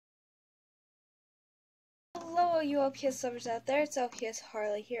Hello all you LPS lovers out there, it's LPS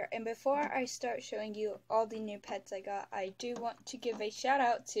Harley here, and before I start showing you all the new pets I got, I do want to give a shout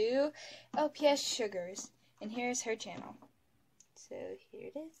out to LPS Sugars, and here's her channel. So here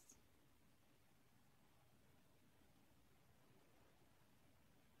it is.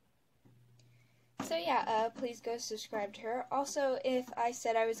 So yeah, please go subscribe to her. Also, if I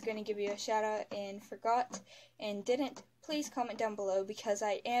said I was going to give you a shout out and forgot and didn't, please comment down below because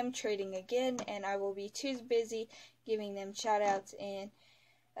I am trading again and I will be too busy giving them shout outs and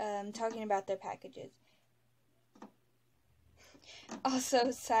talking about their packages.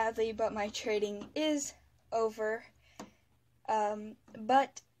 Also, sadly, but my trading is over.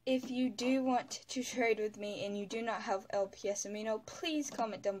 But if you do want to trade with me and you do not have LPS Amino, please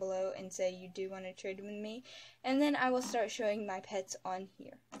comment down below and say you do want to trade with me, and then I will start showing my pets on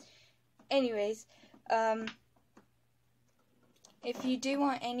here. Anyways, if you do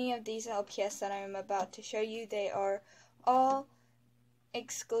want any of these LPS that I am about to show you, they are all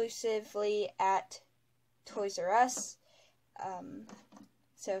exclusively at Toys R Us.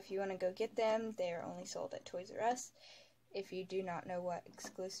 So if you want to go get them, they are only sold at Toys R Us. If you do not know what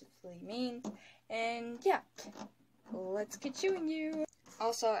exclusively means. And yeah, let's get showing you.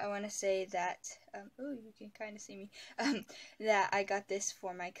 Also, I want to say that, oh, you can kind of see me, that I got this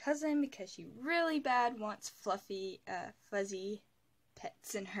for my cousin because she really bad wants fluffy, fuzzy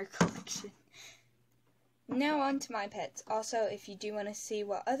pets in her collection. Now on to my pets. Also, if you do want to see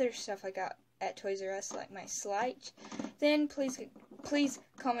what other stuff I got at Toys R Us, like my Slice, then please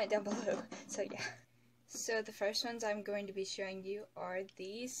comment down below. So yeah. So the first ones I'm going to be showing you are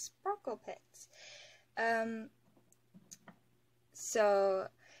these Sparkle pets. So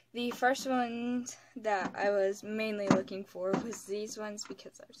the first ones that I was mainly looking for was these ones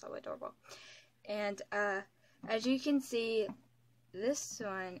because they're so adorable. And as you can see, this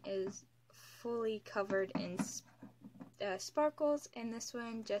one is fully covered in sparkles, and this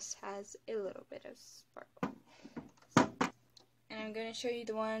one just has a little bit of sparkle. And I'm going to show you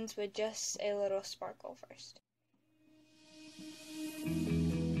the ones with just a little sparkle first.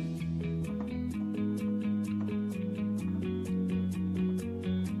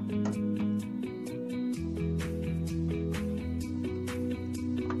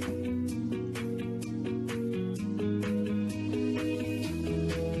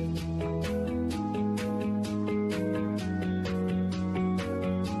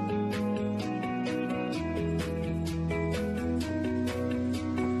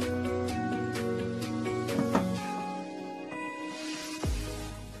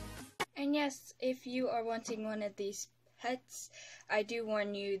 And yes, if you are wanting one of these pets, I do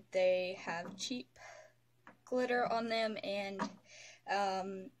warn you they have cheap glitter on them, and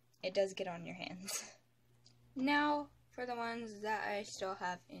it does get on your hands. Now for the ones that I still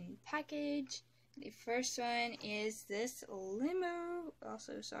have in package. The first one is this limo.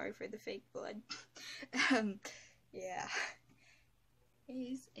 Also, sorry for the fake blood. Yeah.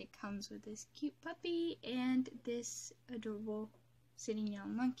 It comes with this cute puppy and this adorable sitting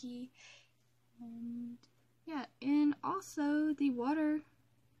young monkey. And yeah, and also the water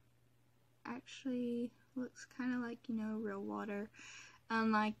actually looks kind of like, you know, real water.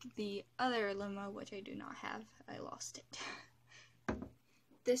 Unlike the other limo, which I do not have. I lost it.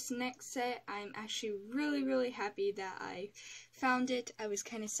 This next set, I'm actually really happy that I found it. I was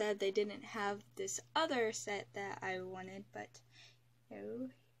kind of sad they didn't have this other set that I wanted, but oh,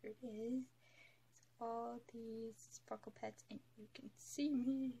 here it is. It's all these sparkle pets, and you can see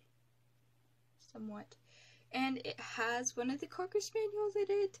me somewhat. And it has one of the Cocker Spaniels in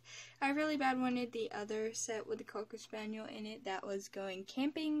it. I really bad wanted the other set with the Cocker Spaniel in it that was going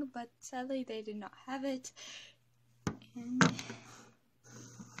camping, but sadly they did not have it. And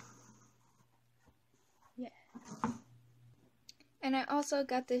yeah. And I also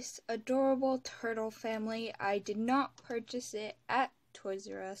got this adorable turtle family. I did not purchase it at Toys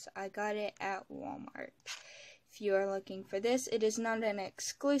R Us. I got it at Walmart. If you are looking for this, it is not an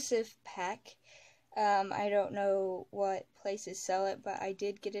exclusive pack. I don't know what places sell it, but I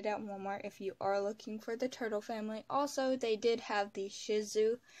did get it at Walmart if you are looking for the turtle family. Also, they did have the Shih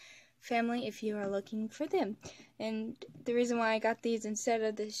Tzu family if you are looking for them. And the reason why I got these instead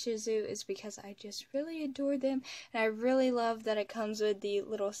of the Shih Tzu is because I just really adore them. And I really love that it comes with the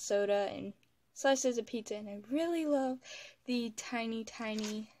little soda and slices of pizza. And I really love the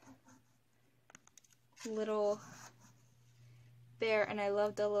tiny little bear, and I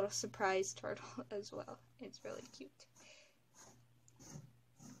love the little surprise turtle as well. It's really cute.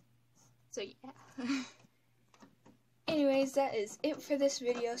 So yeah. Anyways, that is it for this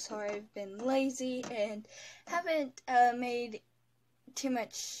video. Sorry I've been lazy and haven't made too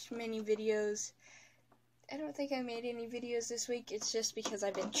much mini videos. I don't think I made any videos this week. It's just because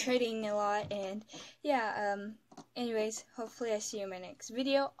I've been trading a lot, and yeah, anyways, hopefully I see you in my next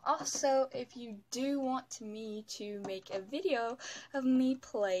video. Also, if you do want me to make a video of me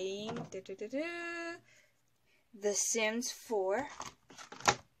playing The Sims 4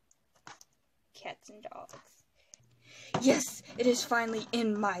 Cats and Dogs. Yes, it is finally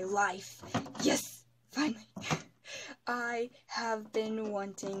in my life. Yes, finally. I have been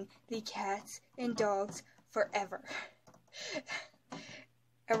wanting the cats and dogs forever.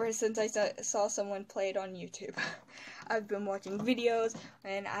 Ever since I saw someone play it on YouTube. I've been watching videos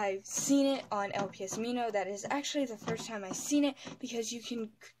and I've seen it on LPS Amino. That is actually the first time I've seen it, because you can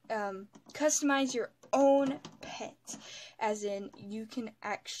customize your own pet. As in, you can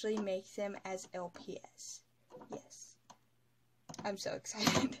actually make them as LPS. Yes. I'm so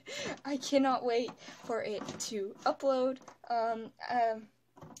excited. I cannot wait for it to upload.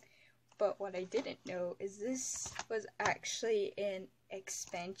 But what I didn't know is this was actually an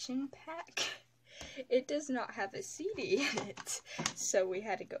expansion pack. It does not have a CD in it, so we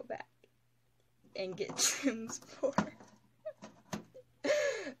had to go back and get Sims 4.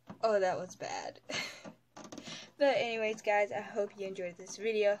 Oh, that was bad. But anyways, guys, I hope you enjoyed this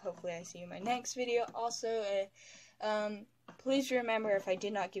video. Hopefully I see you in my next video. Also, please remember, if I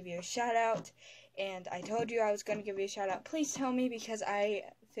did not give you a shout out, and I told you I was going to give you a shout out, please tell me, because I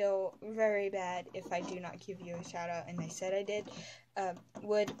feel very bad if I do not give you a shout out, and I said I did,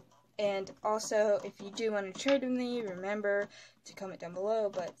 would. And also, if you do want to trade with me, remember to comment down below.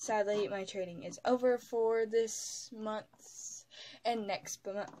 But sadly, my trading is over for this month, and next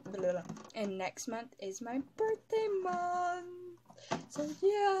month is my birthday month. So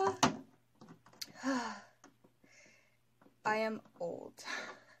yeah. I am old.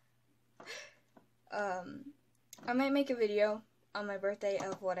 I might make a video on my birthday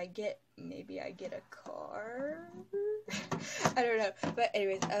of what I get. Maybe I get a car. I don't know. But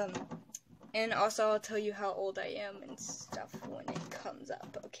anyways, and also I'll tell you how old I am and stuff when it comes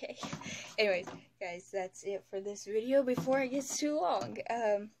up, okay? Anyways, guys, that's it for this video before it gets too long.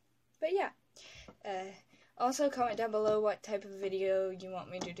 But yeah. Also, comment down below what type of video you want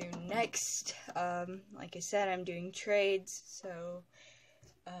me to do next. Like I said, I'm doing trades, so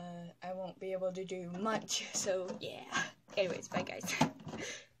I won't be able to do much. So, yeah. Anyways, bye, guys.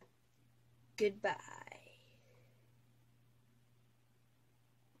 Goodbye.